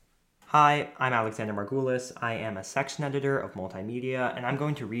Hi, I'm Alexander Margulis. I am a section editor of multimedia, and I'm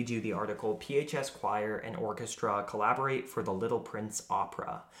going to read you the article PHS Choir and Orchestra Collaborate for the Little Prince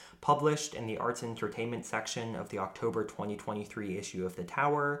Opera, published in the Arts and Entertainment section of the October 2023 issue of The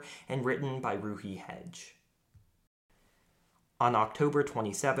Tower, and written by Ruhee Hegde. On October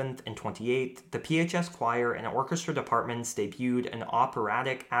 27th and 28th, the PHS Choir and Orchestra departments debuted an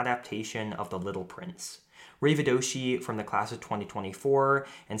operatic adaptation of The Little Prince. Ray Vidoshi from the class of 2024,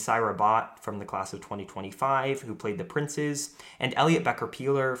 and Saira Bhatt from the class of 2025, who played the princes, and Elliot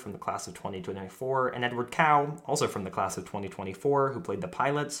Becker-Peeler from the class of 2024, and Edward Cow, also from the class of 2024, who played the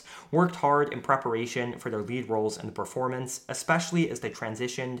pilots, worked hard in preparation for their lead roles in the performance, especially as they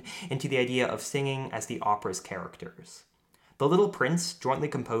transitioned into the idea of singing as the opera's characters. The Little Prince, jointly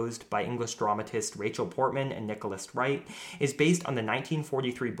composed by English dramatists Rachel Portman and Nicholas Wright, is based on the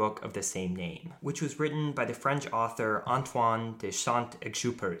 1943 book of the same name, which was written by the French author Antoine de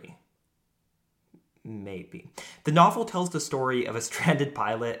Saint-Exupéry. Maybe. The novel tells the story of a stranded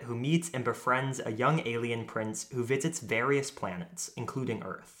pilot who meets and befriends a young alien prince who visits various planets, including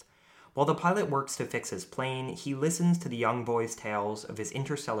Earth. While the pilot works to fix his plane, he listens to the young boy's tales of his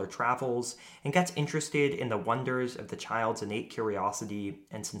interstellar travels and gets interested in the wonders of the child's innate curiosity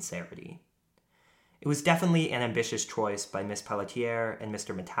and sincerity. It was definitely an ambitious choice by Miss Pelletier and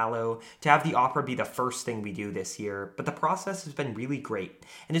Mr. Metallo to have the opera be the first thing we do this year, but the process has been really great,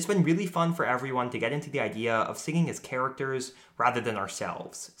 and it's been really fun for everyone to get into the idea of singing as characters rather than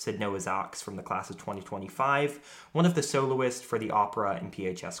ourselves, said Noah Zacks from the class of 2025, one of the soloists for the opera and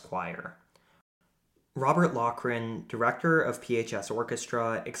PHS Choir. Robert Loughran, director of PHS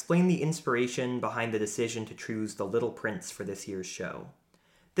Orchestra, explained the inspiration behind the decision to choose The Little Prince for this year's show.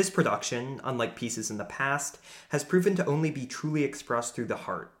 This production, unlike pieces in the past, has proven to only be truly expressed through the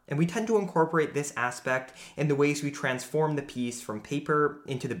heart, and we tend to incorporate this aspect in the ways we transform the piece from paper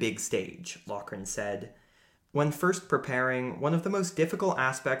into the big stage, Loughran said. When first preparing, one of the most difficult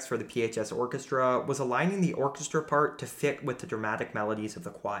aspects for the PHS Orchestra was aligning the orchestra part to fit with the dramatic melodies of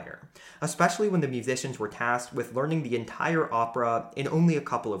the choir, especially when the musicians were tasked with learning the entire opera in only a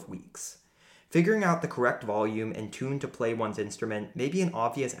couple of weeks. Figuring out the correct volume and tune to play one's instrument may be an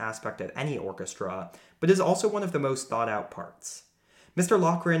obvious aspect of any orchestra, but is also one of the most thought-out parts. Mr.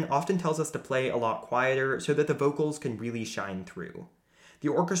 Loughran often tells us to play a lot quieter so that the vocals can really shine through. The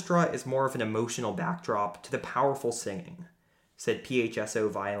orchestra is more of an emotional backdrop to the powerful singing, said PHSO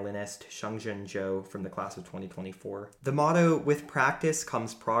violinist Shungjun Zhou from the class of 2024. The motto, "With practice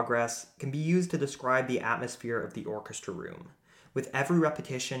comes progress," can be used to describe the atmosphere of the orchestra room. With every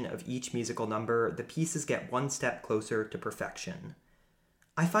repetition of each musical number, the pieces get one step closer to perfection.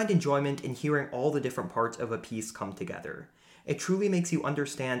 I find enjoyment in hearing all the different parts of a piece come together. It truly makes you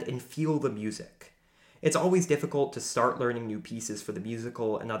understand and feel the music. It's always difficult to start learning new pieces for the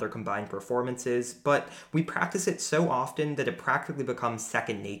musical and other combined performances, but we practice it so often that it practically becomes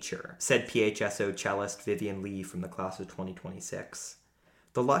second nature, said PHSO cellist Vivian Lee from the class of 2026.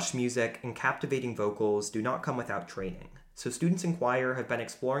 The lush music and captivating vocals do not come without training. So students in choir have been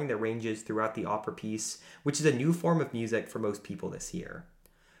exploring their ranges throughout the opera piece, which is a new form of music for most people this year.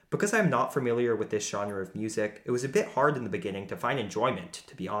 Because I'm not familiar with this genre of music, it was a bit hard in the beginning to find enjoyment,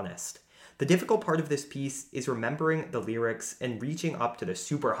 to be honest. The difficult part of this piece is remembering the lyrics and reaching up to the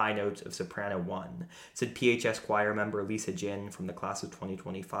super high notes of soprano 1, said PHS choir member Lisa Jin from the class of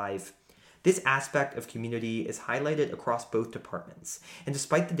 2025. This aspect of community is highlighted across both departments, and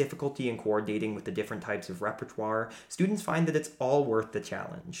despite the difficulty in coordinating with the different types of repertoire, students find that it's all worth the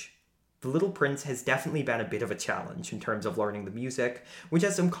challenge. The Little Prince has definitely been a bit of a challenge in terms of learning the music, which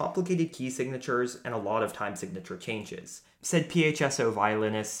has some complicated key signatures and a lot of time signature changes, said PHSO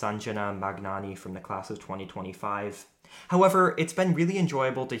violinist Sanjana Magnani from the class of 2025. However, it's been really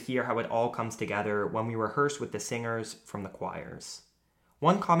enjoyable to hear how it all comes together when we rehearse with the singers from the choirs.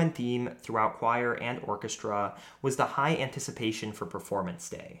 One common theme throughout choir and orchestra was the high anticipation for performance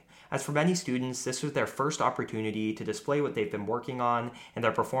day, as for many students, this was their first opportunity to display what they've been working on in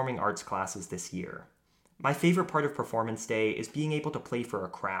their performing arts classes this year. "My favorite part of performance day is being able to play for a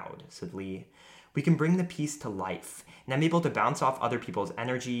crowd," said Lee. "We can bring the piece to life, and I'm able to bounce off other people's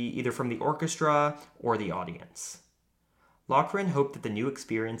energy, either from the orchestra or the audience." Loughran hoped that the new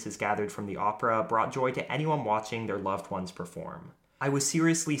experiences gathered from the opera brought joy to anyone watching their loved ones perform. "I was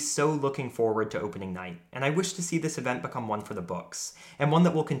seriously so looking forward to opening night, and I wish to see this event become one for the books, and one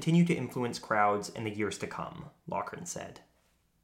that will continue to influence crowds in the years to come," Loughran said.